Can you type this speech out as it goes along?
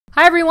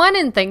Hi everyone,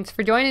 and thanks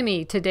for joining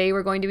me. Today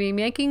we're going to be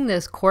making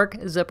this cork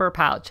zipper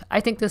pouch. I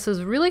think this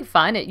is really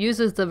fun. It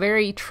uses the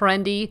very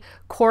trendy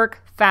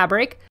cork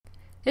fabric.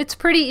 It's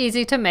pretty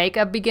easy to make.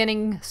 A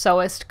beginning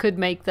sewist could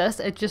make this.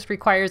 It just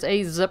requires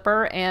a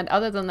zipper, and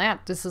other than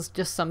that, this is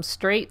just some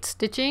straight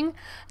stitching.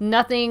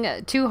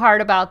 Nothing too hard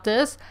about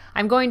this.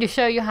 I'm going to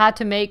show you how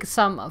to make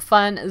some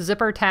fun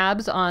zipper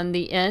tabs on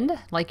the end,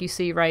 like you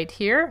see right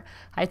here.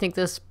 I think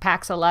this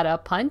packs a lot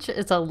of punch.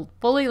 It's a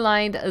fully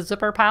lined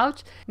zipper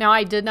pouch. Now,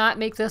 I did not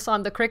make this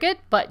on the Cricut,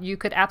 but you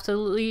could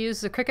absolutely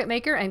use the Cricut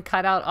Maker and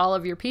cut out all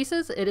of your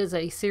pieces. It is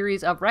a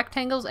series of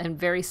rectangles and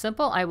very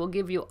simple. I will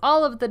give you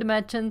all of the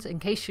dimensions in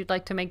case you'd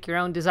like to make your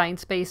own design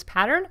space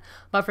pattern.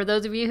 But for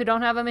those of you who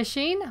don't have a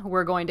machine,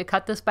 we're going to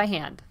cut this by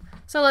hand.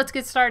 So let's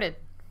get started.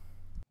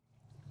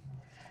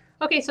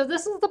 Okay, so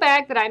this is the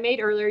bag that I made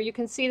earlier. You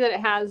can see that it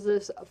has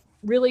this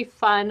really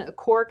fun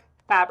cork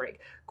fabric.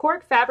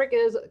 Cork fabric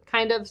is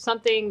kind of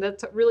something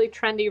that's really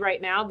trendy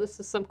right now. This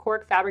is some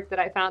cork fabric that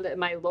I found at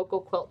my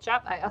local quilt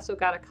shop. I also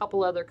got a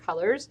couple other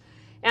colors.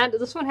 And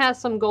this one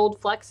has some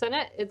gold flecks in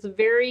it. It's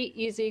very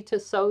easy to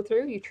sew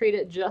through. You treat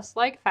it just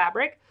like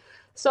fabric.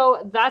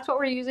 So that's what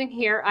we're using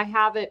here. I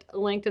have it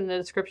linked in the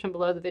description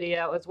below the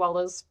video, as well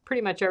as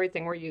pretty much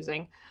everything we're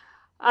using.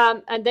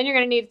 And then you're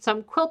going to need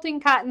some quilting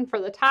cotton for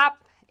the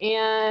top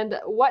and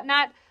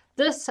whatnot.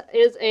 This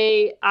is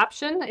an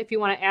option if you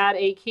want to add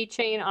a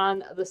keychain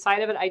on the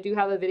side of it. I do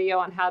have a video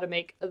on how to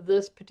make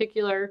this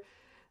particular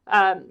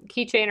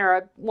keychain,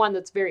 or one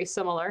that's very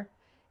similar.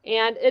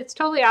 And it's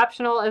totally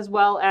optional, as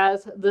well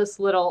as this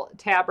little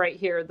tab right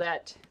here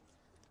that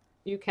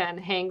you can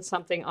hang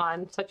something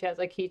on, such as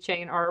a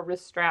keychain or a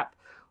wrist strap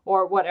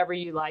or whatever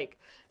you like.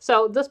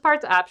 So this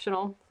part's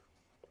optional,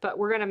 but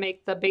we're going to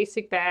make the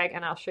basic bag,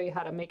 and I'll show you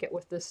how to make it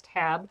with this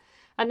tab.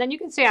 And then you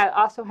can see I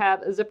also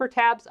have zipper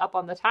tabs up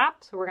on the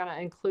top, so we're going to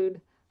include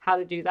how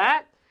to do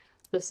that.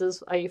 This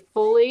is a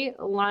fully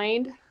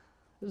lined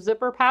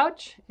zipper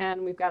pouch,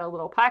 and we've got a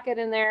little pocket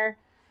in there.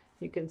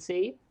 You can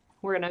see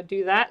we're going to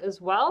do that as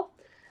well.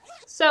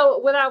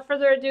 So without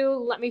further ado,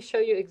 let me show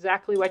you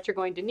exactly what you're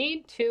going to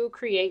need to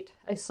create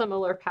a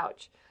similar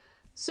pouch.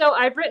 So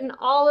I've written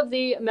all of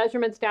the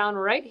measurements down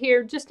right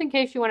here, just in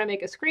case you want to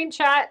make a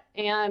screenshot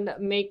and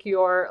make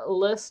your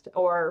list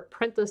or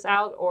print this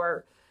out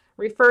or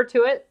refer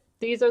to it.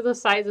 These are the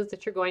sizes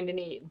that you're going to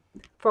need.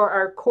 For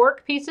our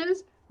cork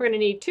pieces, we're going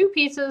to need 2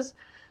 pieces,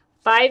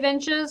 5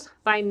 inches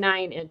by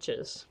 9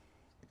 inches.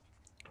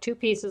 2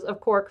 pieces of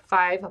cork,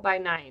 5 by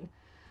 9.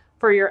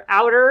 For your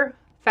outer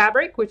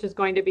fabric, which is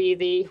going to be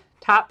the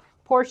top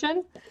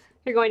portion,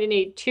 you're going to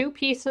need 2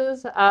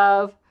 pieces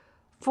of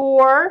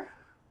 4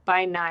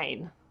 by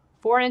 9.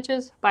 4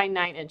 inches by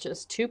 9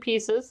 inches. 2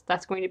 pieces.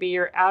 That's going to be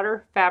your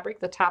outer fabric,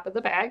 the top of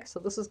the bag. So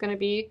this is going to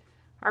be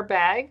our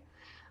bag.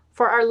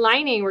 For our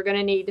lining, we're going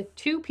to need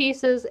 2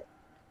 pieces,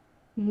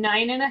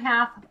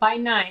 9.5 by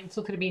 9.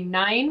 So it's going to be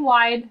 9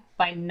 wide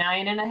by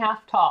 9.5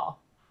 tall.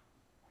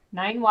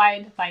 9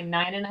 wide by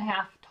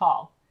 9.5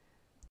 tall.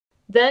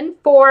 Then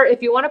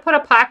if you want to put a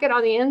pocket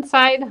on the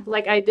inside,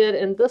 like I did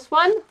in this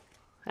one,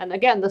 and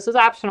again, this is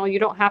optional, you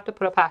don't have to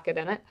put a pocket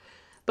in it.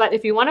 But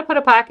if you want to put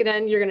a pocket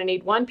in, you're going to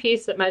need 1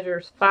 piece that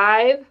measures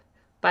 5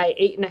 by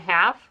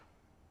 8.5.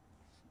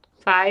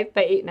 5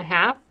 by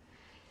 8.5.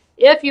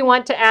 If you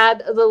want to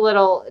add the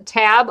little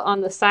tab on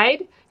the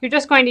side, you're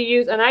just going to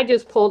use, and I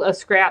just pulled a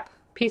scrap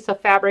piece of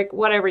fabric,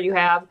 whatever you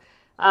have.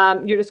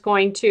 You're just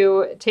going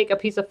to take a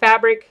piece of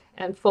fabric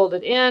and fold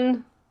it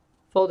in,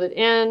 fold it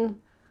in,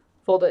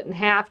 fold it in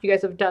half. You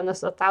guys have done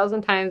this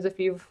 1,000 times if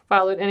you've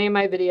followed any of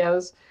my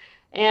videos.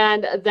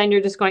 And then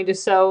you're just going to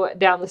sew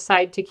down the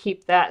side to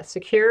keep that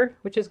secure,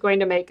 which is going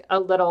to make a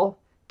little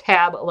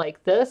tab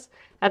like this.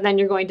 And then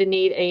you're going to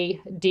need a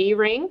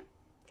D-ring.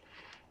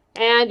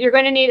 And you're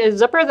going to need a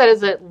zipper that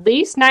is at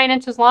least 9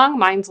 inches long.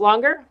 Mine's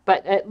longer,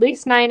 but at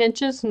least 9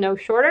 inches, no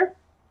shorter.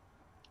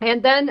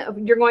 And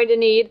then you're going to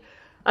need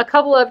a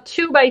couple of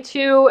 2 by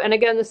 2, and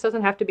again, this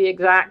doesn't have to be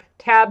exact,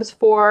 tabs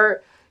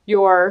for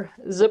your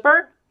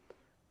zipper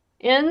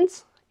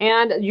ends.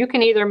 And you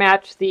can either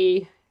match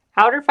the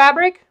outer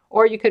fabric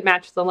or you could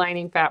match the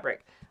lining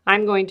fabric.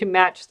 I'm going to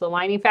match the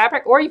lining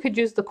fabric, or you could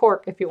use the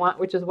cork if you want,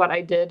 which is what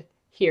I did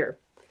here.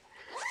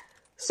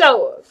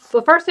 So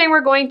the first thing we're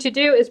going to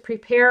do is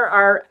prepare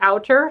our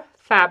outer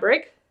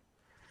fabric.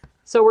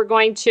 So we're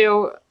going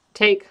to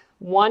take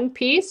 1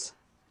 piece,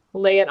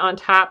 lay it on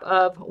top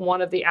of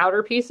one of the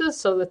outer pieces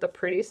so that the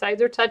pretty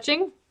sides are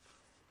touching.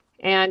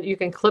 And you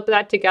can clip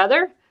that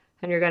together,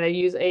 and you're going to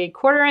use a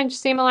 1/4 inch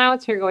seam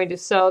allowance. You're going to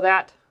sew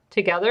that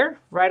together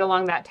right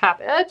along that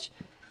top edge,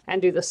 and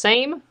do the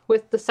same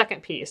with the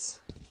second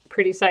piece.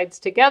 Pretty sides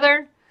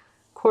together,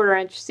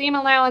 1/4 inch seam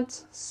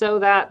allowance, sew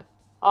that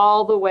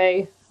all the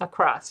way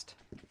across.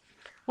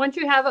 Once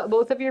you have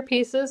both of your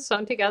pieces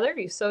sewn together,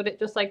 you sewed it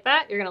just like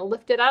that, you're going to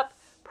lift it up,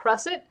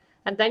 press it,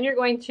 and then you're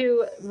going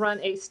to run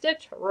a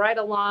stitch right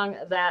along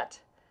that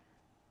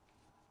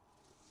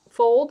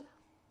fold.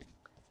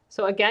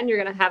 So again,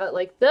 you're going to have it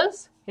like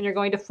this, and you're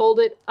going to fold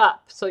it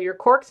up. So your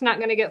cork's not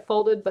going to get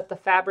folded, but the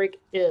fabric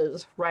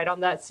is right on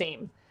that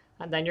seam.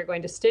 And then you're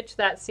going to stitch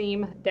that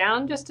seam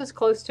down just as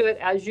close to it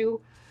as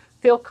you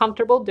feel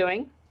comfortable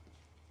doing.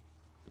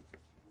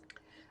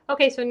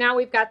 Okay, so now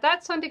we've got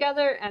that sewn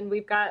together and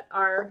we've got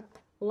our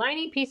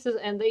lining pieces,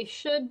 and they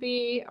should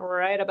be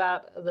right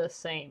about the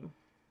same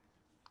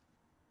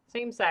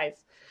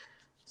size.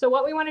 So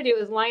what we want to do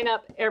is line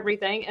up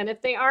everything, and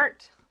if they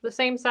aren't the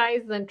same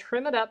size, then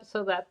trim it up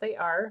so that they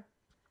are.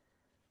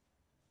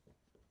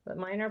 But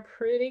mine are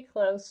pretty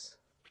close.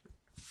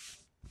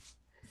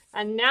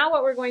 And now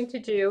what we're going to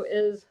do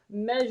is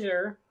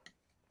measure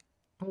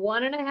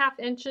 1.5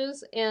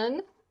 inches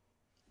in.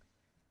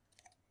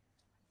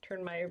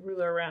 Turn my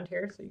ruler around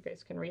here so you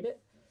guys can read it.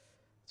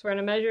 So we're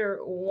going to measure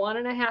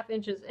 1.5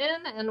 inches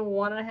in and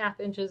 1.5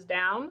 inches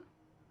down.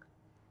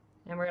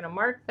 And we're going to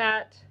mark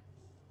that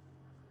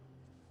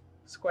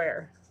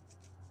square.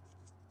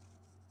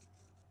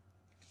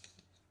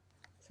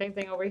 Same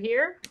thing over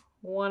here.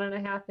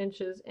 1.5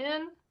 inches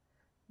in,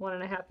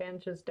 1.5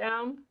 inches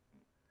down.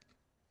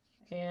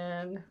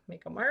 And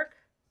make a mark.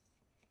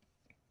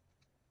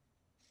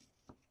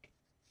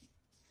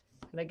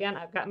 And again,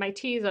 I've got my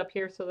T's up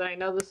here so that I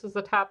know this is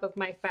the top of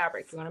my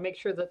fabric. You want to make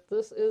sure that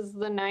this is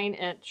the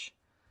 9-inch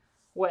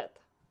width.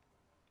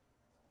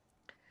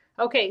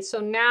 Okay, so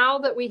now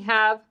that we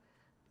have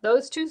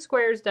those 2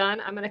 squares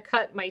done, I'm going to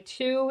cut my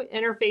 2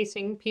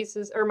 interfacing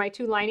pieces, or my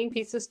 2 lining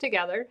pieces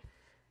together.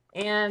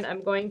 And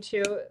I'm going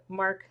to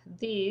mark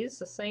these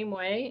the same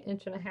way, 1.5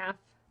 inches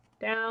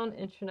down,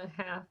 1.5 inches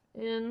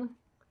in.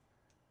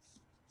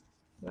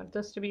 I want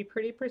this to be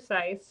pretty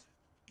precise.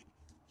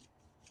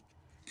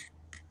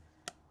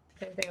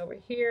 Same thing over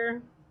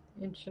here,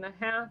 1.5 inches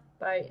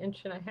by 1.5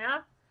 inches.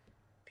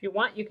 If you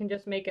want, you can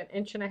just make an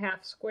 1.5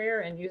 inch square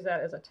and use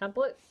that as a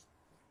template.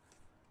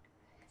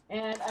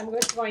 And I'm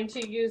just going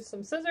to use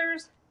some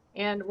scissors,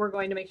 and we're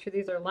going to make sure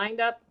these are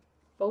lined up.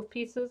 Both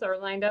pieces are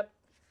lined up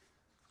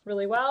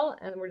really well,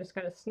 and we're just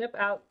going to snip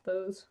out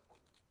those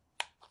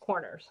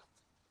corners.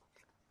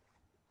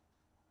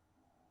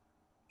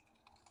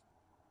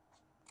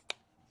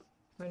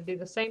 I'm going to do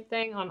the same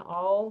thing on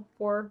all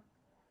 4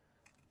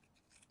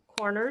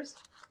 corners,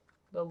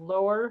 the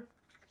lower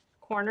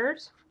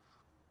corners.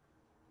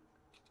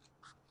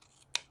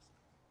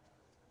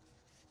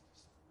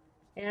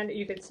 And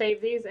you could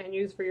save these and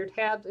use for your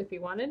tabs if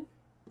you wanted.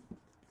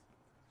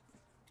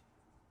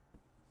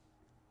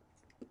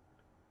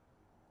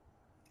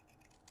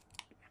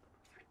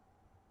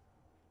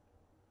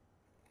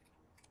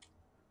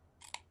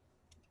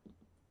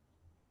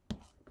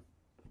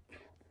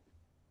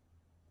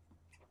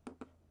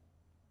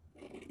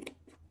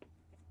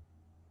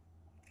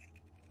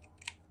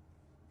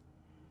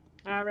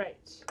 All right,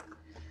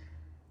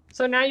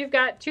 so now you've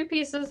got 2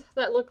 pieces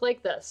that look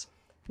like this.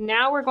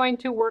 Now we're going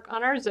to work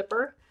on our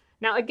zipper.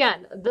 Now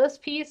again, this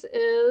piece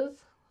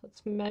is,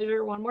 let's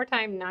measure one more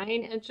time, 9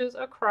 inches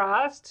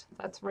across.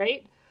 That's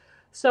right.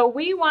 So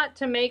we want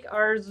to make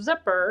our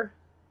zipper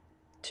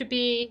to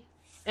be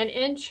 1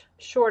 inch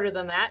shorter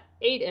than that,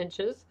 8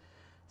 inches.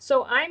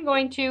 So I'm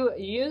going to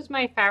use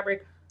my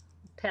fabric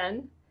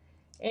pen,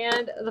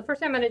 and the first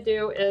thing I'm going to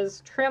do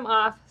is trim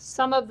off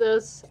some of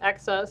this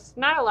excess,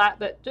 not a lot,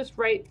 but just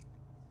right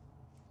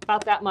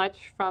about that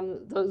much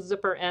from those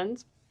zipper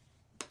ends.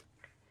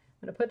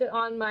 I'm going to put it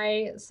on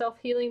my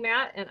self-healing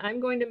mat, and I'm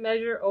going to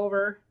measure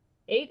over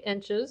 8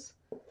 inches.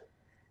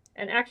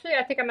 And actually,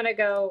 I think I'm going to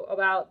go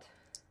about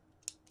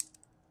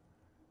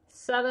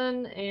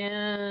 7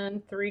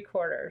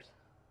 3/4.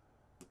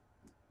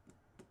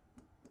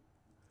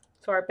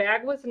 So our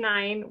bag was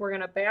 9. We're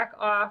going to back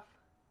off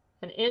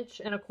 1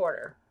 1/4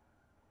 inches.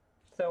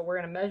 So we're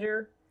going to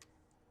measure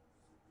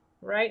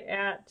right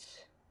at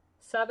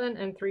 7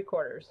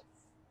 3/4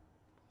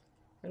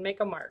 and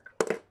make a mark.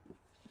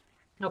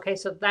 Okay,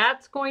 so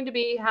that's going to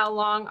be how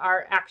long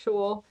our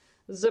actual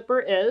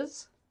zipper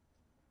is.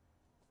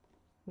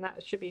 And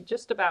that should be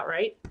just about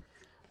right.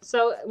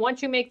 So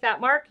once you make that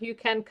mark, you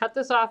can cut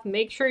this off.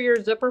 Make sure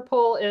your zipper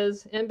pull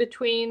is in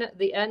between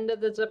the end of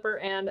the zipper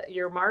and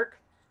your mark.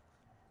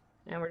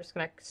 And we're just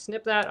going to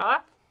snip that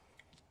off.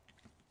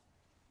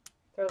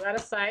 Throw that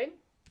aside.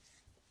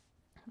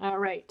 All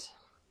right.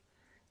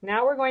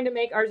 Now we're going to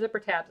make our zipper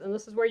tabs. And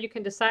this is where you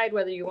can decide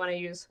whether you want to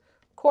use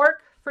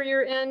cork for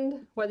your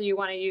end, whether you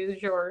want to use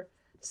your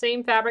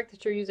same fabric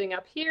that you're using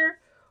up here,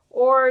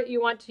 or you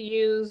want to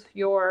use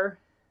your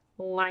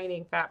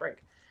lining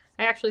fabric.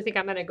 I actually think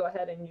I'm going to go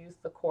ahead and use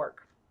the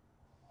cork.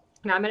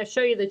 Now I'm going to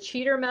show you the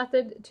cheater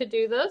method to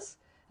do this,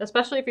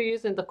 especially if you're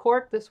using the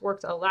cork. This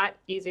works a lot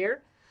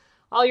easier.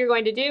 All you're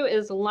going to do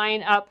is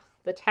line up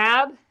the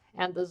tab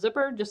and the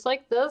zipper just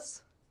like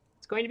this.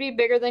 It's going to be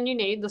bigger than you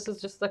need. This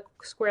is just the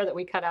square that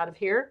we cut out of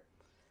here.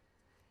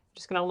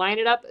 Just going to line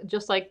it up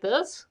just like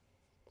this.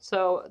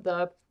 So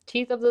the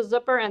teeth of the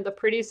zipper and the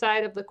pretty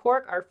side of the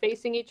cork are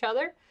facing each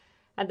other.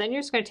 And then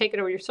you're just going to take it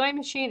over your sewing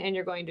machine and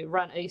you're going to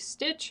run a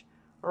stitch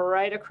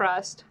right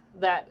across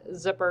that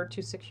zipper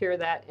to secure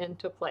that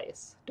into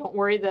place. Don't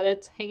worry that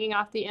it's hanging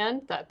off the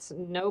end. That's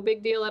no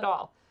big deal at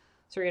all.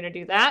 So we're going to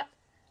do that.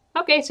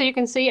 Okay, so you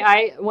can see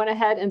I went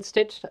ahead and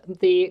stitched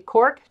the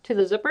cork to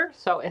the zipper.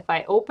 So if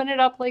I open it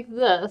up like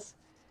this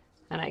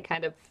and I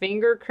kind of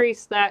finger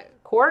crease that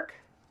cork,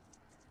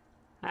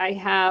 I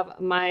have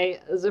my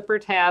zipper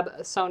tab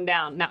sewn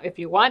down. Now, if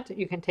you want,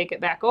 you can take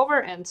it back over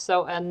and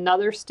sew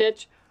another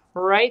stitch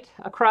right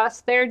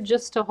across there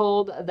just to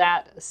hold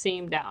that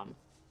seam down.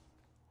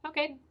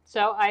 Okay,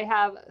 so I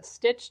have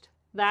stitched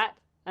that,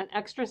 an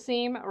extra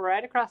seam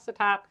right across the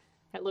top.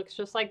 It looks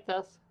just like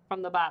this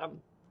from the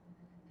bottom,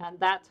 and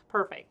that's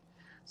perfect.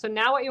 So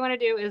now what you want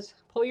to do is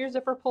pull your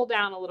zipper pull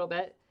down a little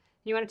bit.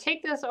 You want to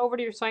take this over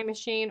to your sewing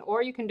machine,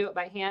 or you can do it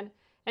by hand,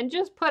 and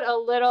just put a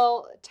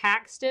little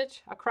tack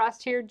stitch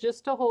across here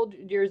just to hold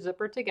your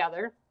zipper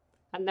together.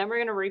 And then we're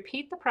going to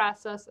repeat the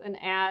process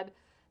and add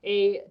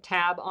a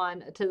tab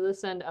on to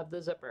this end of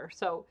the zipper.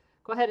 So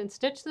go ahead and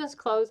stitch this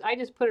closed. I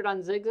just put it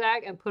on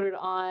zigzag and put it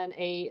on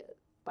I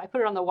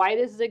put it on the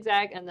widest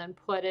zigzag and then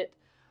put it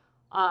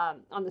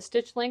on the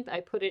stitch length.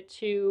 I put it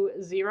to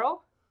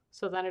 0,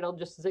 so then it'll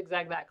just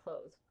zigzag that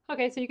closed.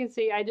 Okay, so you can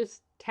see I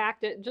just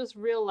tacked it just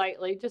real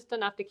lightly, just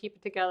enough to keep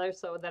it together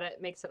so that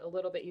it makes it a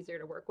little bit easier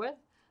to work with.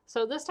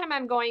 So this time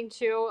I'm going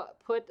to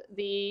put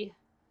the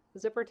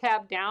zipper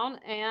tab down,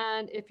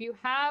 and if you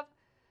have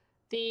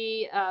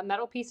the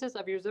metal pieces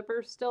of your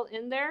zipper still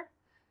in there,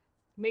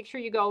 make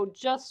sure you go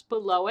just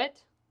below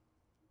it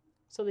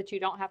so that you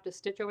don't have to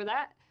stitch over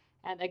that.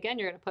 And again,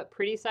 you're going to put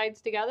pretty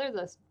sides together.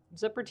 The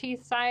zipper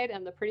teeth side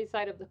and the pretty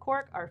side of the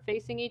cork are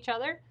facing each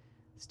other.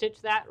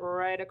 Stitch that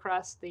right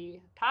across the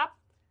top.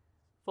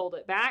 Fold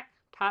it back,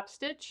 top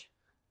stitch,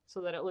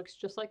 so that it looks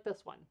just like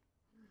this one.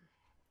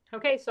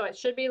 Okay, so it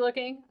should be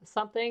looking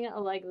something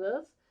like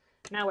this.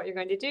 Now what you're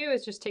going to do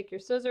is just take your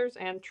scissors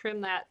and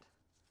trim that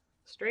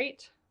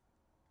straight.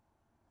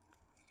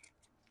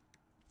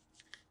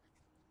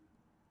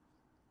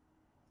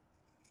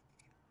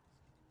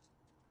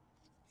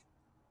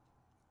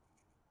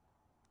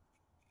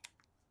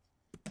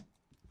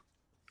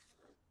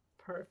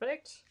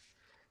 Perfect.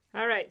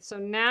 All right, so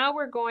now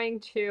we're going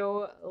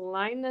to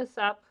line this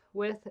up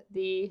with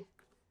the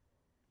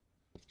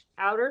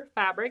outer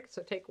fabric.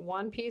 So take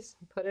one piece,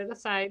 put it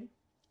aside,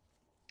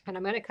 and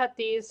I'm going to cut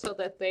these so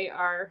that they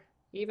are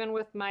even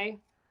with my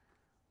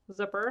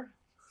zipper,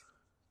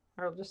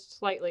 or just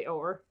slightly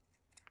over.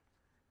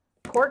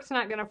 Cork's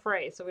not going to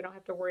fray, so we don't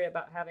have to worry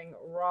about having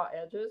raw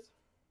edges.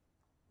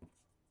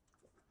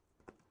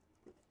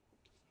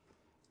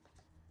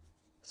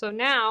 So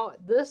now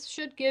this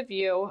should give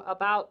you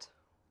about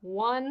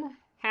 1/2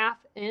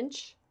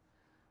 inch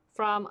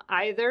from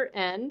either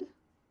end.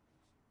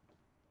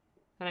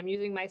 And I'm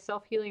using my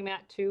self-healing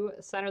mat to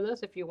center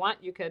this. If you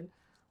want, you could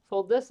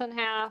fold this in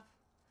half,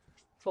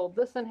 fold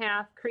this in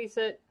half, crease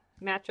it,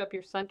 match up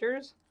your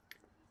centers.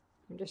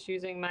 I'm just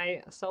using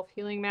my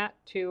self-healing mat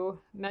to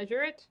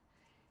measure it.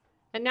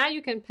 And now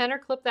you can pin or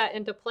clip that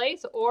into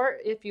place, or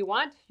if you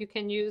want, you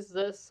can use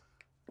this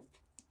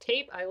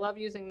tape. I love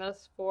using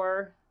this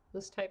for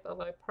this type of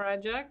a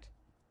project.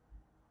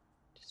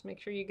 Just make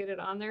sure you get it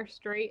on there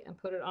straight and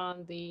put it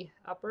on the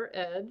upper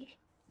edge.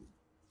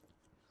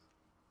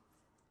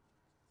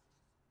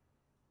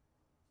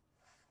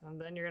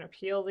 And then you're going to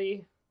peel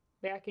the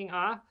backing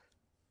off.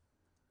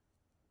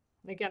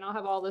 Again, I'll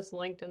have all this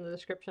linked in the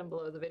description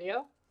below the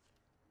video.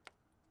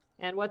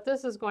 And what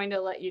this is going to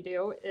let you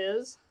do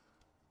is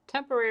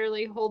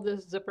temporarily hold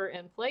this zipper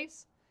in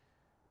place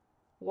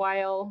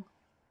while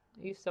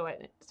you sew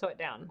it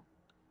down.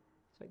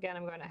 So again,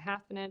 I'm going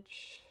 1/2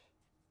 inch.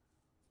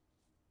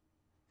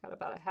 Got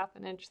about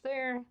 1/2 inch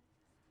there.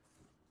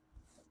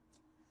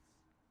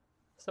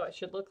 So it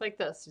should look like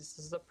this. This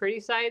is the pretty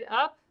side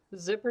up,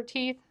 zipper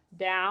teeth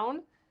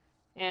down,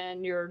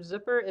 and your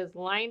zipper is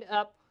lined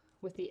up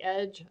with the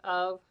edge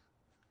of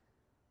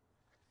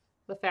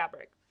the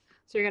fabric.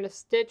 So you're going to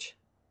stitch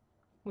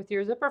with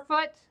your zipper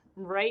foot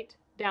right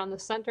down the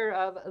center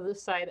of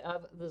this side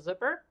of the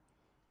zipper.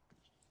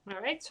 All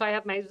right, so I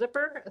have my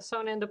zipper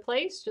sewn into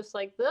place just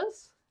like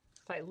this.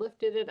 If I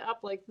lifted it up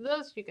like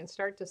this, you can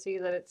start to see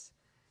that it's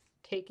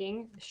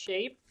taking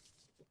shape.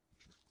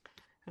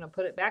 I'm going to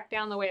put it back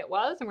down the way it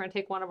was. And we're going to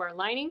take one of our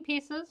lining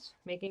pieces,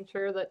 making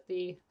sure that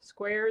the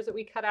squares that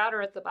we cut out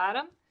are at the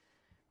bottom.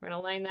 We're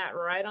going to line that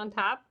right on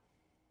top.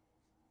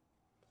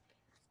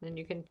 Then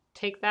you can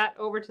take that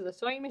over to the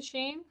sewing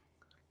machine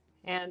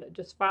and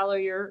just follow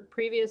your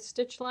previous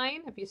stitch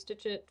line. If you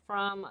stitch it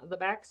from the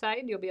back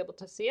side, you'll be able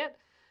to see it.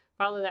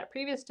 Follow that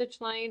previous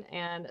stitch line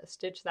and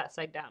stitch that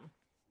side down.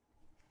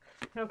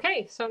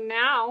 Okay, so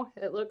now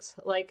it looks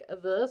like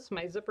this.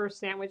 My zipper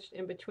sandwiched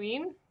in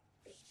between.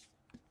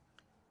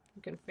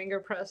 You can finger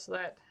press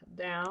that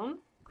down.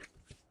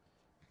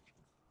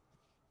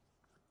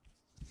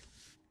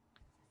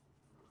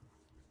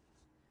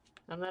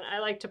 And then I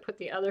like to put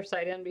the other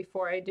side in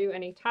before I do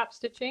any top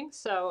stitching.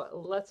 So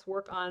let's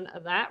work on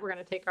that. We're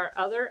going to take our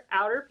other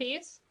outer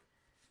piece.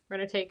 We're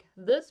going to take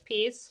this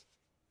piece,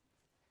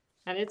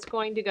 and it's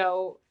going to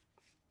go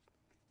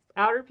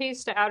outer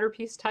piece to outer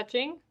piece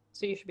touching.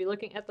 So you should be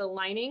looking at the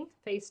lining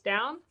face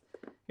down.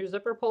 Your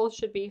zipper pulls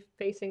should be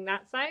facing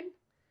that side.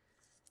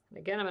 And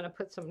again, I'm going to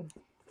put some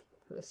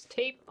Put this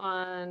tape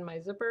on my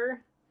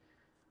zipper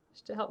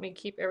just to help me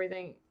keep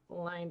everything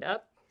lined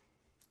up.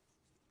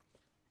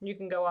 You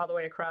can go all the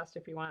way across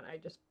if you want. I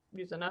just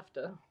use enough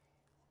to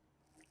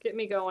get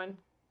me going.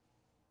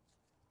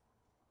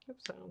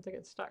 Oops, I don't think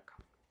it's stuck.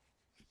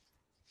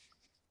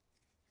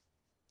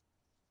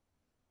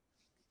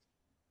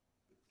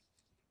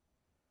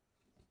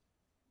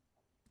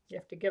 You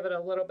have to give it a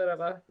little bit of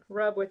a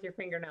rub with your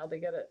fingernail to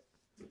get it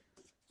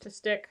to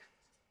stick.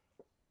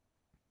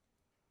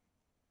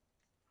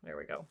 There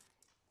we go.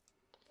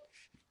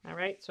 All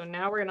right, so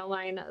now we're going to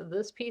line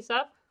this piece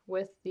up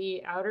with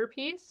the outer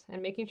piece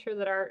and making sure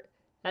that our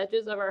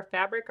edges of our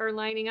fabric are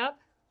lining up.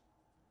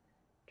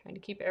 Trying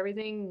to keep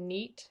everything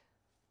neat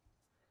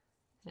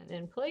and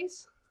in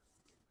place.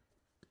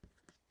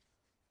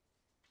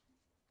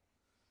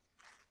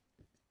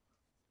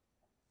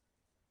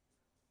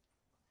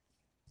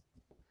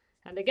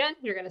 And again,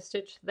 you're going to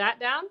stitch that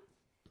down.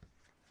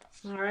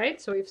 All right,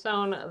 so we've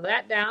sewn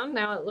that down.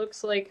 Now it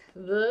looks like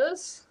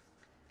this.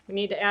 We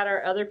need to add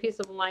our other piece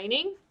of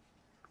lining.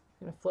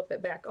 I'm going to flip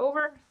it back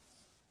over.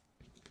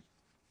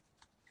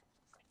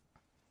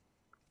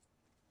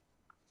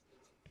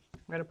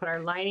 We're going to put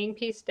our lining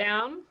piece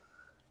down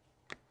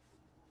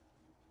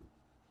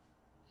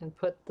and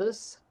put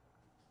this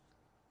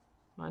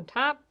on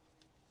top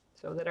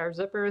so that our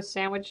zipper is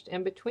sandwiched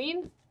in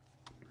between.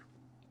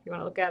 If you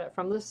want to look at it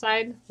from this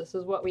side, this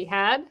is what we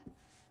had.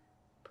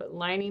 Put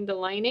lining to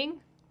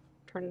lining,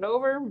 turn it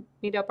over,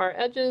 meet up our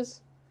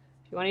edges.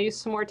 If you want to use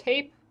some more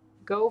tape,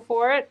 go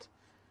for it.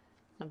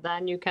 And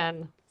then you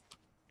can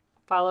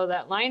follow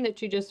that line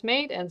that you just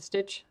made and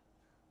stitch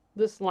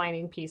this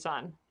lining piece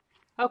on.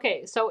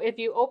 Okay, so if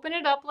you open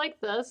it up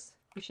like this,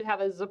 you should have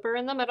a zipper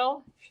in the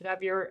middle. You should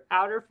have your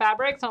outer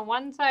fabrics on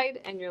one side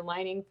and your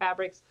lining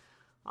fabrics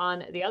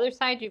on the other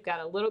side. You've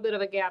got a little bit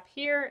of a gap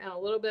here and a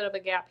little bit of a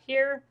gap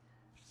here.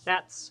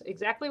 That's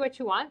exactly what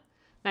you want.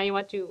 Now you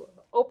want to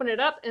open it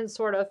up and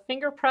sort of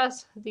finger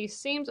press these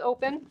seams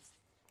open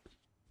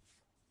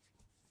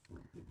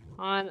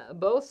on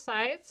both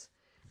sides,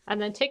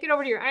 and then take it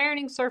over to your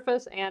ironing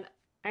surface and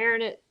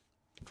iron it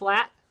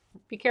flat.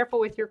 Be careful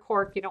with your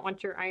cork. You don't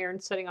want your iron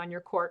sitting on your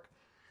cork.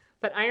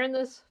 But iron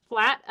this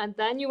flat, and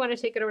then you want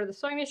to take it over to the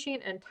sewing machine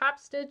and top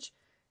stitch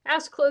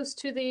as close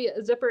to the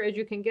zipper as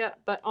you can get,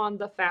 but on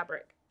the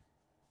fabric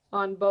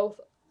on both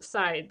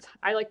sides.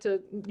 I like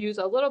to use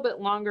a little bit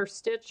longer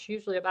stitch,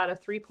 usually about a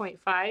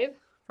 3.5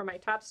 for my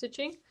top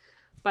stitching,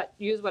 but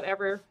use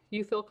whatever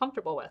you feel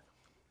comfortable with.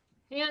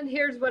 And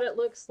here's what it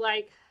looks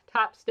like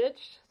top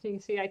stitched. So you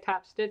can see I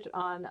top stitch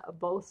on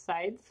both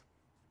sides.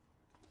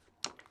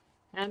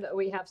 And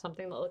we have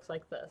something that looks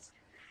like this.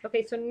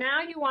 Okay, so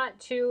now you want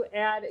to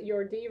add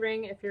your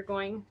D-ring if you're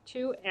going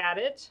to add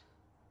it.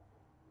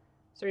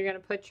 So you're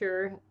going to put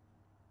your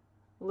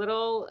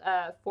little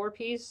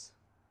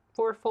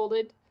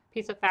four-folded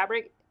piece of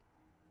fabric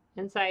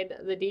inside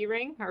the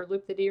D-ring, or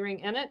loop the D-ring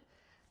in it,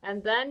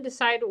 and then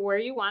decide where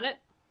you want it.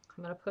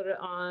 I'm going to put it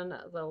on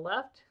the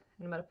left,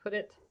 and I'm going to put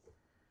it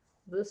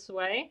this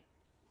way.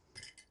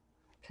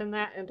 Pin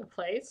that into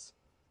place.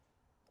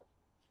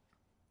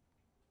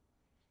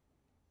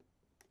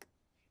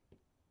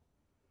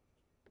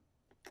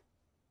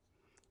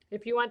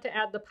 If you want to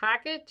add the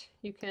pocket,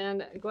 you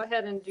can go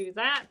ahead and do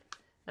that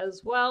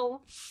as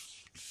well.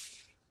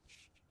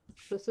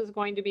 This is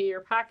going to be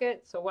your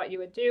pocket, so what you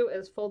would do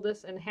is fold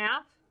this in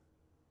half.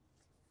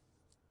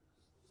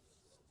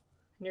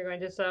 And you're going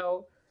to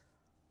sew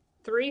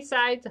 3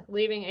 sides,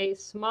 leaving a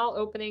small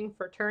opening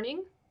for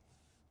turning.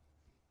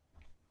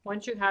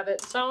 Once you have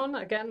it sewn,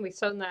 again, we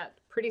sewn that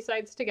pretty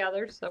sides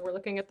together, so we're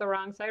looking at the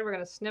wrong side. We're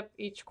going to snip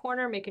each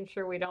corner, making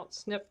sure we don't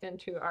snip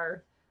into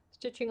our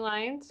stitching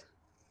lines.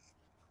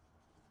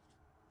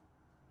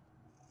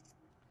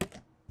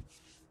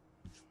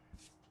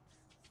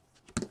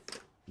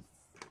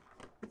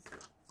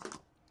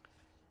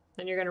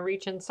 Then you're going to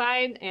reach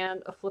inside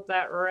and flip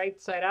that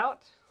right side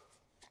out.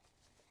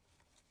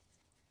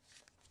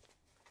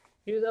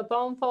 Use a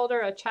bone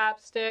folder, a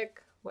chopstick,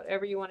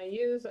 whatever you want to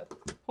use, a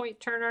point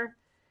turner,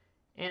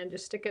 and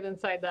just stick it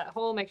inside that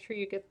hole. Make sure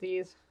you get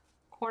these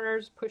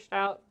corners pushed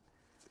out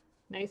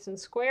nice and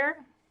square.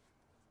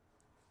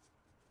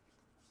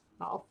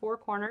 All 4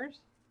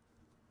 corners.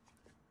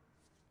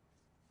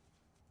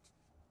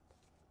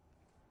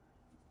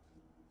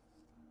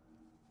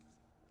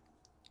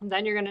 And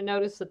then you're going to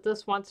notice that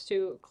this wants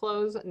to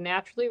close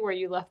naturally where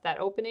you left that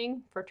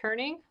opening for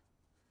turning.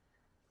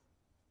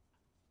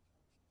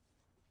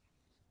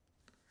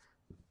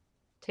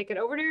 Take it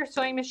over to your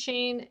sewing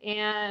machine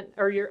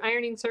or your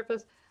ironing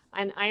surface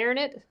and iron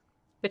it,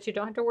 but you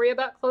don't have to worry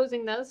about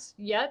closing this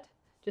yet.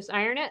 Just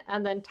iron it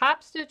and then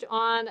top stitch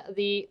on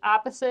the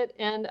opposite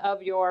end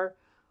of your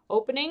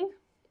opening,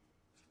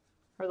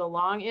 or the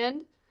long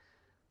end.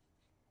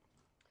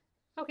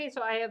 Okay,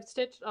 so I have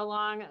stitched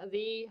along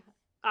the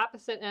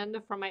opposite end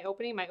from my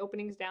opening. My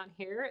opening's down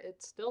here.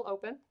 It's still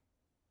open.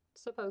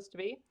 It's supposed to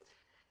be.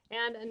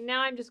 And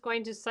now I'm just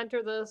going to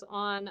center this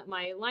on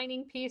my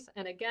lining piece.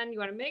 And again, you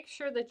want to make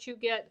sure that you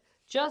get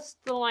just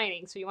the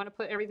lining. So you want to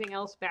put everything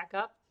else back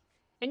up.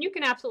 And you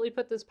can absolutely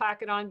put this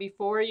pocket on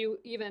before you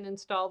even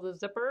install the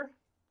zipper.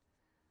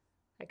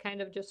 I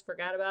kind of just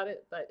forgot about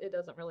it, but it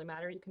doesn't really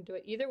matter. You can do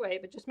it either way,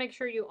 but just make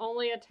sure you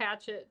only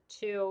attach it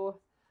to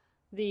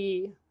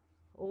the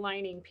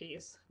lining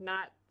piece,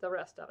 not the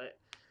rest of it.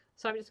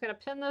 So I'm just going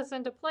to pin this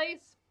into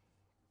place.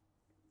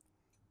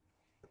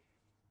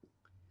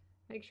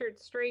 Make sure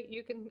it's straight.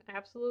 You can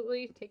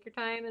absolutely take your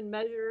time and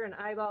measure and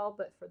eyeball,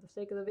 but for the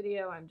sake of the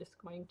video, I'm just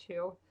going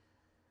to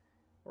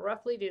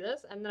roughly do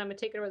this. And then I'm going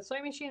to take it over the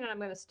sewing machine and I'm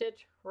going to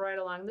stitch right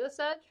along this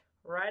edge,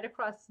 right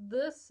across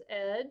this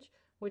edge,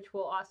 which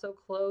will also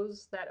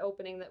close that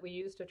opening that we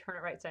used to turn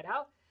it right side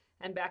out,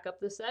 and back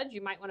up this edge.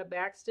 You might want to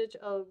back stitch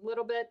a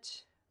little bit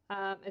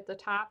at the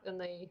top and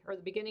the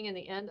beginning and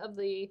the end of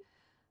the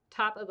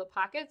top of the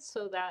pockets,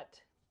 so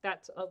that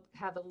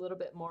have a little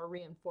bit more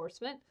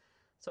reinforcement.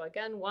 So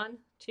again, 1,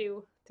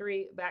 2,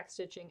 3, back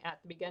stitching at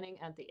the beginning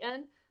and the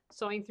end,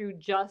 sewing through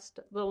just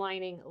the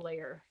lining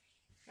layer.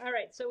 All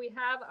right, so we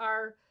have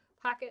our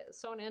pocket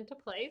sewn into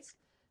place.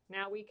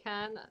 Now we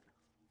can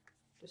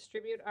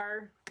distribute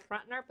our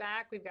front and our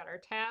back. We've got our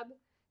tab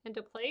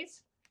into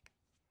place.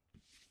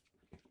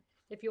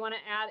 If you want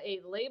to add a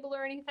label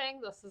or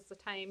anything, this is the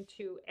time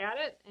to add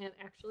it. And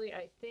actually,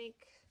 I think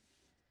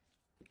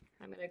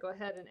I'm going to go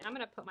ahead and I'm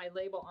going to put my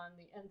label on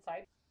the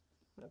inside.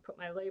 I'm going to put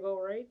my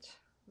label right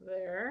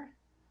there.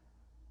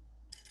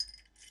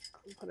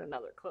 I'll put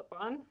another clip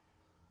on.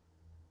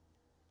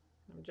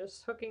 I'm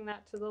just hooking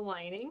that to the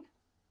lining.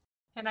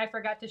 And I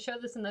forgot to show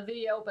this in the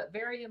video, but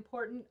very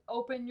important,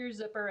 open your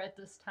zipper at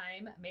this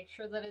time. Make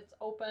sure that it's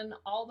open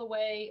all the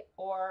way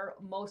or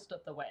most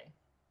of the way.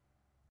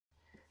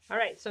 All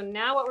right, so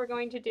now what we're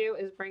going to do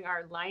is bring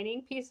our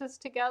lining pieces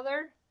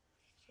together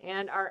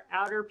and our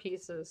outer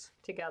pieces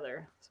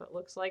together. So it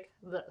looks like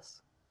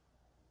this.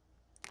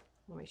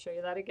 Let me show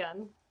you that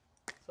again.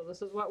 So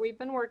this is what we've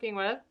been working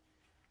with.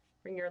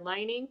 Bring your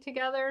lining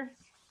together,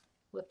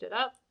 lift it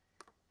up,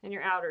 and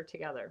your outer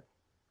together.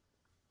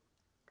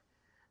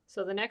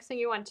 So the next thing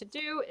you want to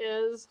do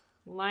is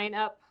line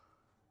up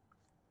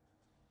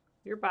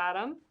your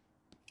bottom.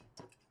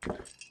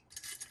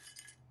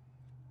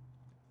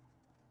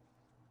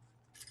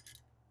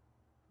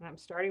 And I'm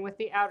starting with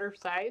the outer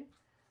side.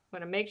 I'm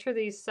going to make sure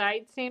these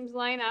side seams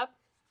line up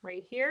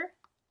right here.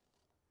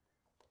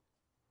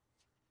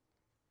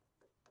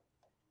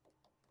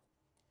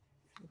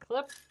 And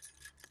clip.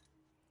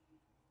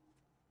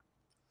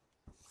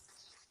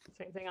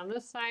 Same thing on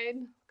this side,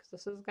 because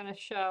this is going to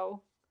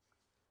show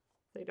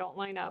they don't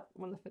line up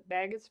when the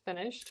bag is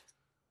finished.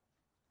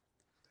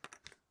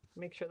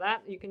 Make sure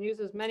that you can use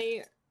as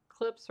many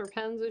clips or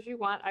pens as you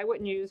want. I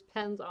wouldn't use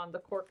pens on the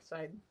cork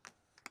side.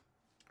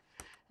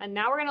 And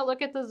now we're going to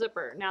look at the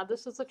zipper. Now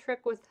this is the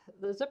trick with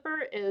the zipper,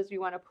 is you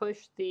want to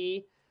push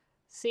the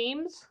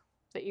seams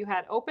that you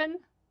had open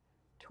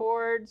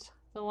towards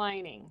the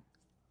lining.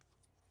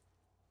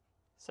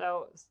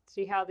 So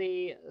see how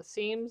the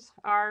seams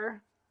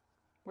are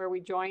where we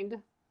joined?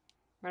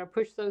 We're going to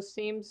push those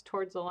seams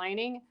towards the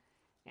lining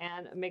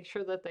and make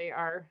sure that they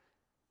are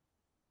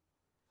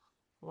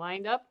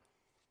lined up.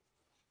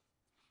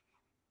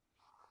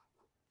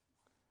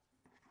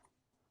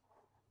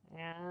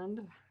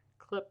 And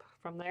clip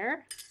from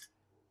there.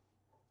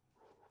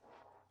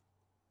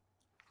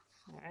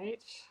 All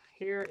right,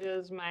 here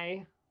is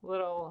my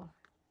little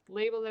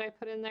label that I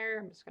put in there.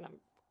 I'm just going to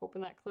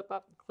open that clip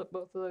up and clip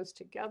both of those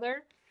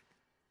together.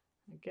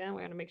 Again,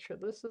 we're going to make sure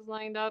this is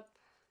lined up.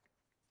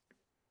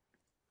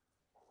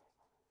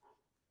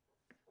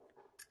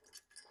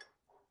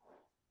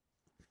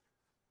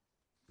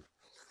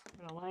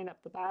 I'm going to line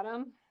up the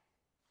bottom.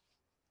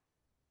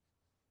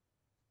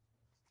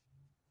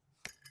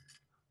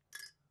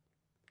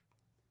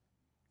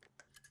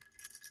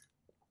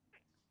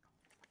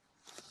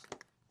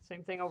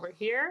 Same thing over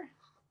here.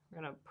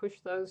 We're going to push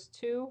those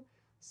two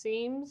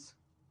seams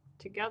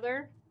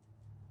together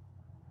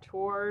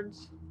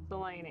towards the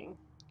lining,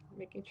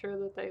 making sure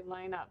that they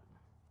line up.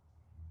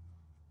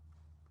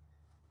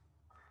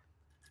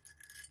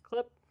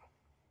 Clip.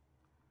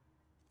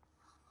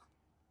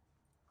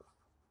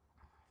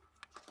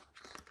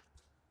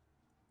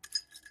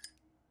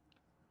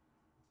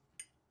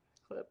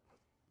 Clip.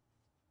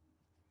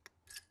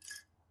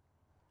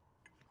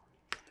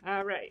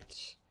 All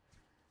right.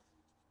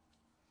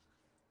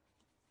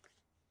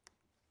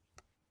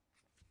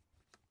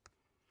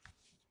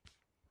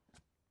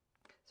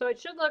 So it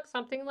should look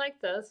something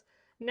like this.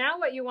 Now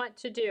what you want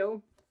to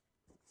do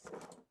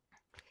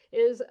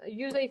is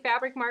use a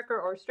fabric marker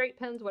or straight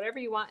pins, whatever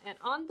you want, and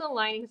on the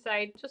lining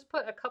side, just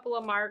put a couple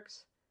of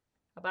marks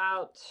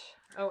about,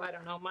 oh, I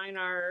don't know, mine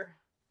are,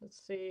 let's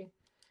see,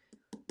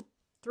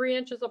 3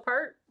 inches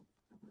apart.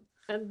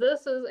 And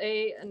this is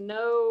a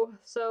no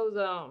sew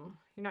zone.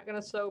 You're not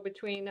going to sew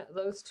between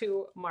those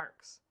two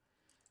marks.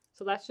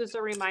 So that's just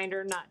a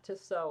reminder not to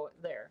sew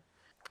there.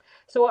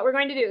 So what we're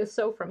going to do is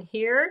sew from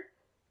here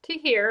to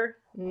here,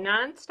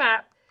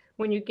 non-stop.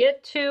 When you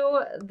get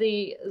to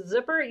the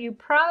zipper, you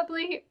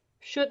probably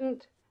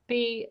shouldn't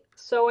be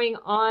sewing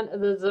on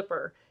the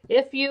zipper.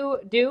 If you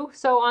do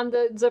sew on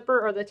the zipper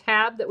or the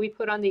tab that we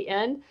put on the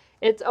end,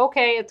 it's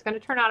okay, it's going to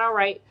turn out all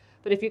right.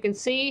 But if you can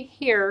see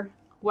here,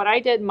 what I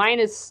did, mine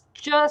is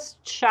just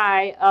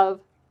shy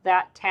of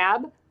that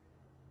tab.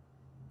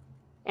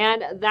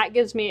 And that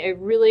gives me a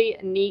really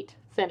neat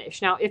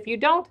finish. Now, if you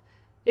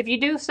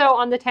do sew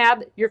on the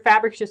tab, your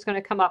fabric's just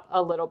going to come up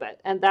a little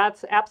bit, and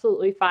that's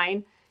absolutely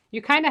fine.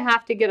 You kind of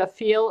have to get a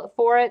feel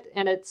for it,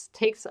 and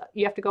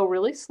you have to go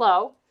really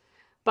slow.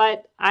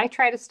 But I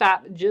try to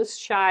stop just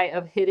shy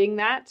of hitting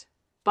that,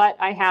 but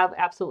I have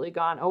absolutely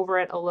gone over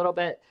it a little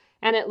bit,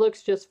 and it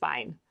looks just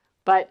fine.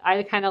 But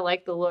I kind of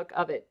like the look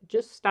of it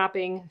just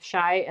stopping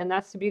shy, and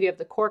that's the beauty of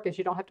the cork, is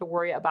you don't have to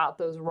worry about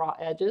those raw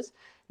edges.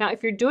 Now,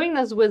 if you're doing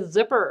this with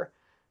zipper,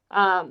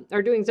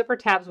 or doing zipper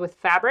tabs with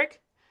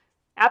fabric,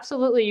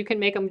 absolutely you can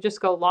make them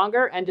just go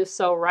longer and just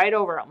sew right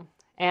over them,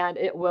 and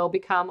it will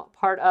become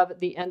part of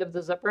the end of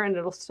the zipper, and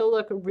it'll still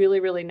look really,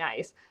 really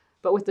nice.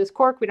 But with this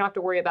cork, we don't have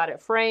to worry about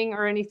it fraying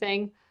or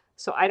anything,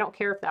 so I don't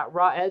care if that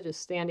raw edge is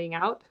standing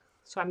out.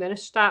 So I'm going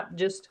to stop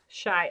just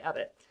shy of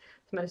it.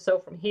 So I'm going to sew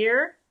from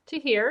here to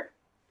here,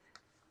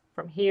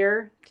 from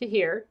here to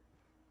here.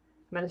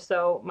 I'm going to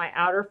sew my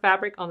outer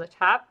fabric on the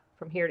top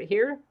from here to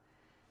here.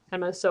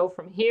 I'm going to sew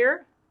from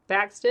here,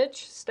 back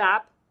stitch,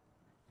 stop,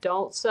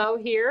 don't sew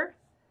here,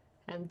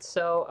 and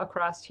sew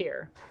across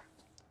here.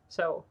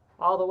 So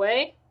all the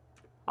way,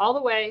 all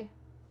the way,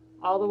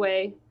 all the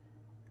way.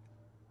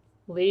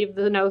 Leave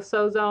the no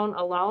sew zone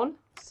alone.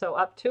 Sew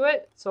up to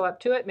it, sew up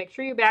to it. Make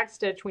sure you back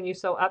stitch when you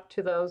sew up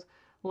to those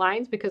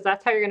lines, because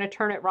that's how you're going to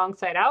turn it wrong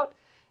side out,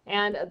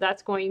 and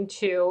that's going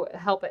to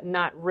help it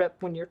not rip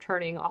when you're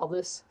turning all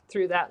this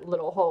through that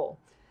little hole.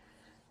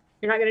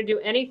 You're not going to do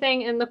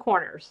anything in the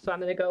corners, so I'm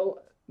going to go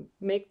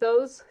make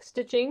those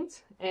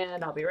stitchings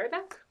and I'll be right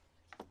back.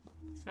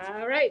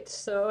 All right,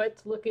 so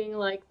it's looking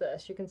like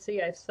this. You can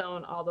see I've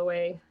sewn all the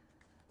way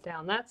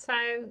down that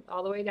side,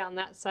 all the way down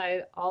that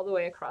side, all the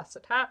way across the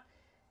top.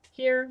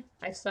 Here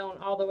I've sewn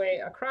all the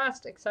way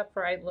across, except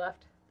for I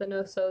left the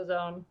no sew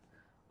zone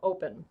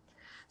open.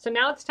 So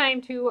now it's time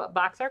to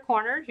box our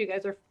corners. You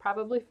guys are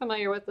probably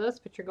familiar with this,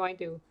 but you're going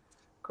to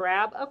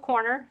grab a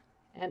corner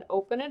and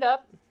open it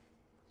up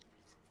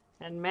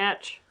and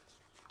match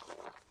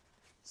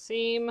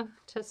seam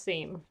to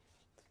seam.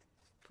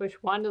 Push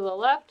one to the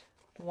left,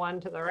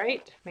 one to the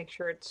right. Make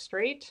sure it's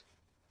straight.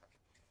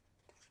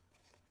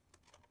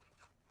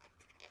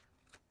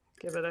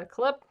 Give it a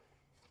clip.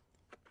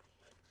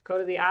 Go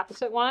to the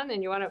opposite one,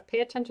 and you want to pay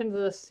attention to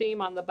the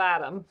seam on the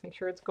bottom. Make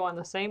sure it's going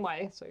the same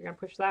way. So you're going to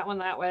push that one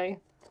that way,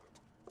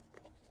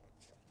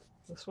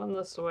 this one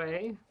this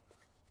way.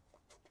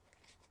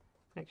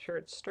 Make sure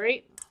it's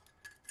straight.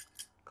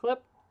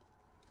 Clip.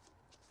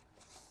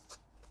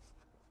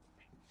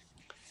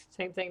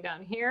 Same thing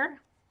down here.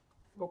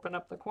 Open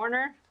up the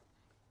corner.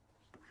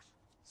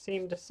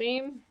 Seam to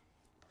seam.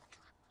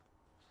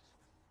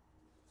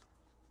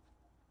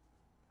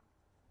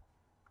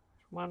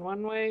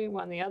 One way,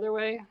 one the other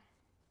way.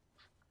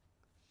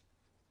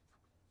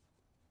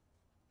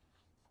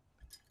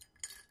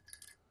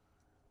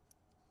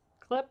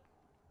 Clip.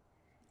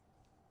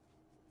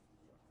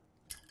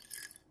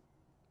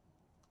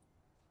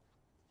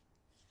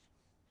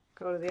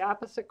 Go to the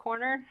opposite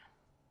corner.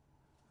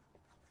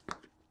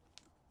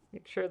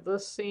 Make sure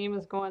this seam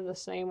is going the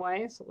same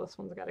way, so this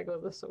one's got to go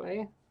this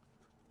way.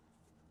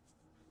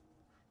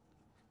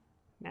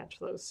 Match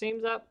those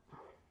seams up.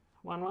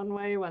 One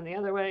way, one the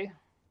other way.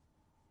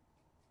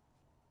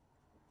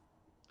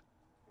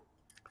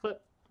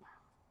 Clip.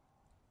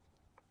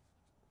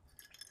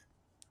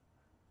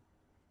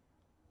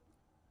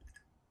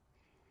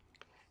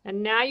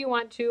 And now you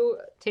want to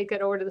take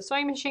it over to the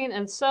sewing machine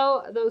and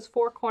sew those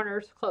four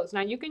corners closed.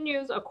 Now you can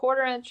use a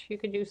 1/4 inch, you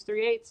can use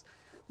 3/8,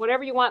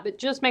 whatever you want, but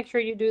just make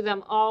sure you do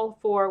them all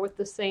four with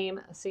the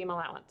same seam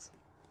allowance.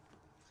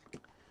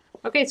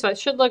 Okay, so it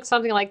should look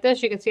something like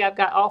this. You can see I've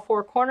got all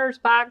four corners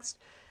boxed.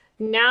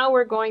 Now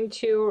we're going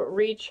to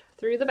reach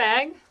through the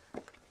bag.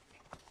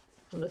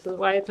 And this is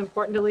why it's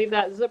important to leave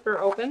that zipper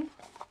open.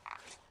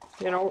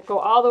 You're going to go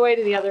all the way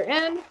to the other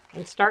end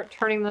and start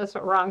turning this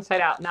wrong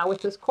side out. Now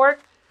with this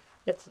cork,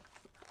 it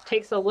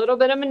takes a little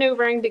bit of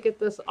maneuvering to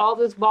get all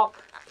this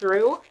bulk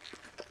through,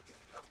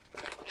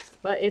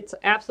 but it's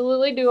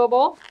absolutely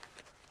doable.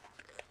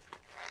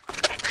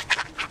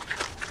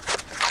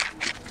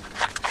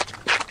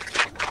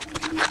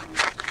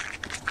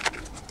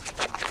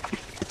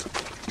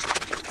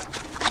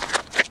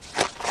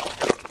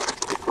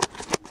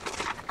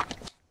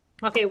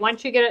 Okay,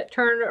 once you get it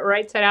turned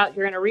right side out,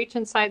 you're going to reach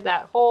inside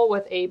that hole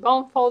with a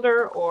bone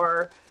folder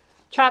or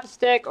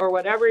chopstick or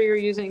whatever you're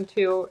using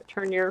to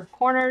turn your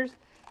corners,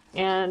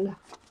 and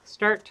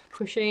start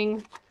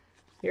pushing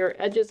your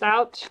edges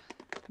out,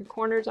 your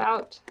corners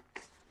out,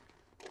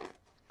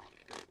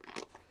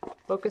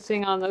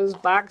 focusing on those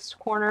boxed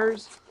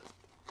corners.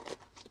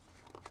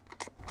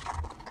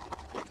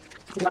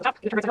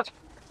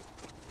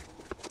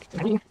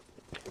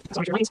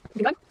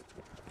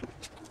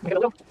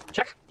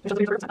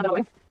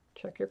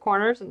 Check your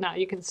corners. Now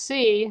you can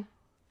see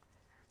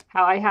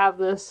how I have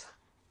this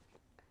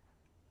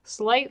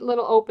slight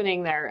little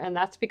opening there, and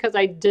that's because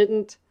I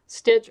didn't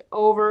stitch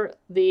over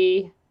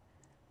the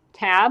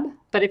tab.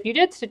 But if you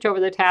did stitch over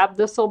the tab,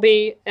 this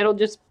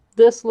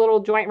little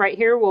joint right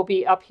here will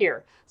be up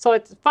here. So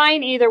it's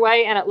fine either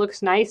way, and it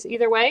looks nice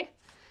either way.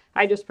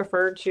 I just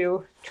prefer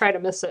to try to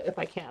miss it if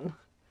I can.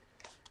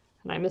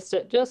 And I missed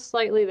it just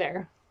slightly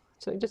there.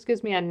 So it just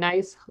gives me a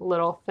nice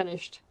little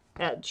finished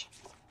edge.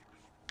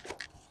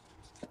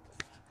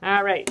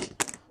 All right,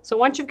 so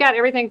once you've got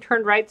everything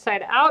turned right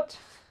side out,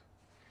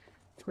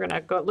 we're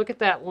gonna go look at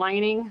that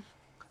lining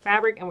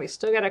fabric, and we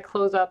still gotta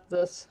close up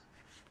this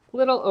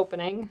little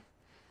opening.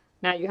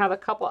 Now you have a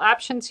couple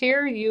options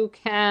here. You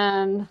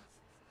can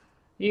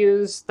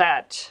use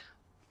that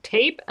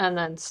tape and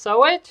then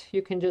sew it.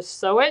 You can just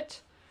sew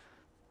it.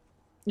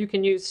 You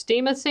can use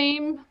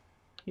steam-a-seam.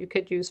 You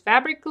could use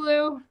fabric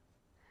glue.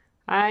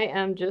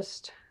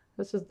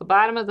 This is the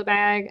bottom of the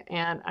bag,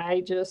 and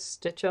I just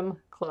stitch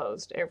them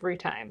closed every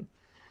time.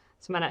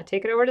 So I'm gonna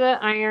take it over to the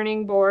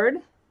ironing board,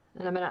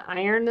 and I'm gonna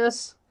iron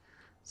this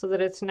so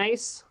that it's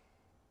nice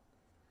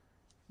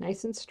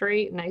and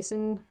straight, nice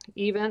and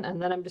even, and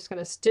then I'm just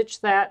gonna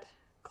stitch that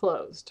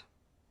closed.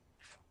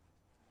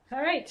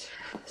 All right,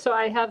 so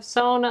I have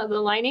sewn the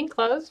lining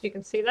closed. You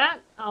can see that.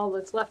 All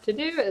that's left to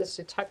do is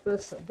to tuck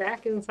this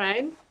back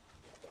inside.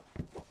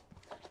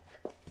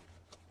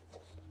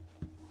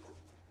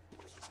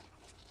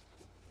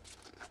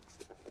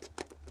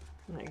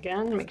 And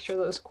again, make sure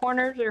those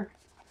corners are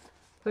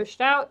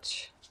pushed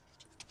out.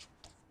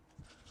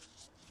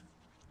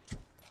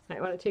 I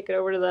want to take it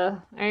over to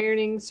the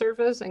ironing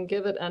surface and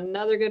give it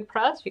another good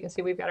press. You can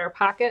see we've got our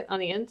pocket on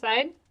the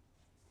inside.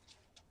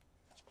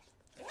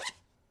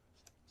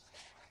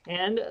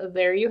 And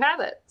there you have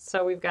it.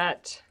 So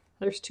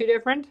there's two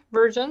different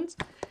versions.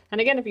 And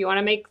again, if you want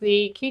to make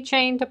the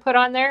keychain to put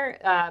on there,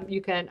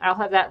 I'll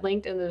have that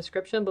linked in the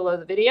description below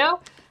the video.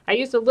 I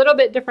used a little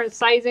bit different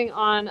sizing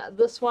on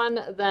this one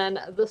than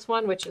this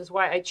one, which is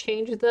why I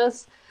changed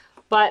this,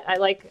 but I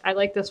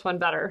like this one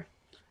better.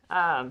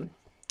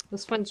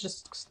 This one's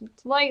just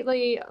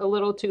slightly a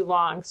little too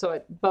long, so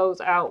it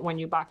bows out when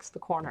you box the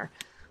corner.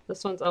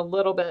 This one's a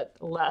little bit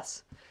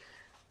less.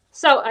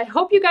 So I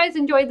hope you guys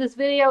enjoyed this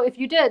video. If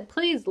you did,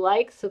 please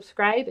like,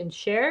 subscribe, and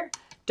share.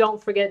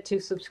 Don't forget to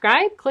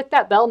subscribe. Click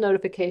that bell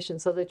notification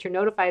so that you're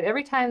notified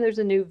every time there's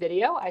a new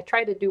video. I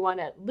try to do one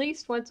at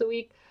least once a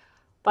week,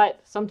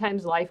 but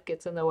sometimes life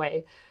gets in the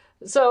way.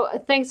 So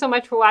thanks so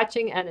much for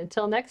watching, and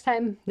until next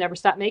time, never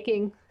stop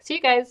making. See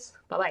you guys.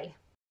 Bye-bye.